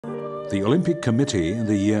The Olympic Committee in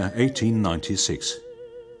the year 1896.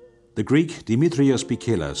 The Greek Dimitrios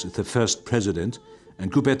Bikelas is the first president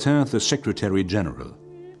and Coubertin the secretary general.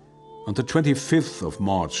 On the 25th of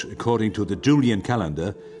March, according to the Julian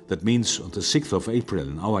calendar, that means on the 6th of April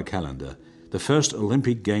in our calendar, the first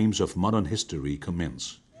Olympic Games of modern history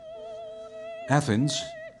commence. Athens,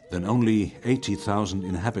 then only 80,000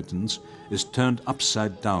 inhabitants, is turned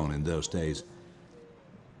upside down in those days.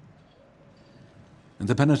 In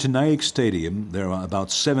the Panathinaik Stadium there are about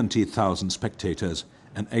 70,000 spectators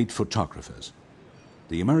and 8 photographers.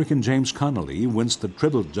 The American James Connolly wins the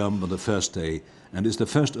triple jump on the first day and is the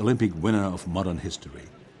first Olympic winner of modern history.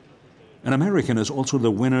 An American is also the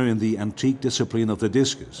winner in the antique discipline of the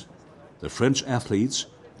discus. The French athletes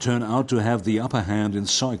turn out to have the upper hand in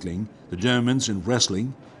cycling, the Germans in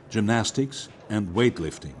wrestling, gymnastics and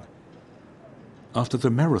weightlifting. After the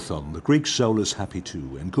marathon, the Greek soul is happy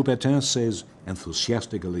too, and Coubertin says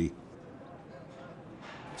enthusiastically,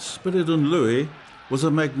 Spiridon Louis was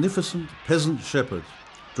a magnificent peasant shepherd,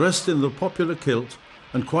 dressed in the popular kilt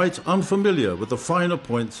and quite unfamiliar with the finer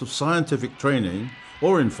points of scientific training,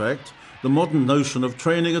 or in fact, the modern notion of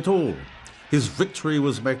training at all. His victory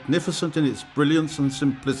was magnificent in its brilliance and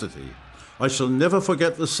simplicity. I shall never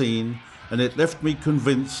forget the scene, and it left me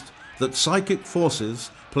convinced that psychic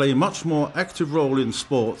forces play much more active role in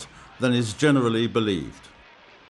sport than is generally believed.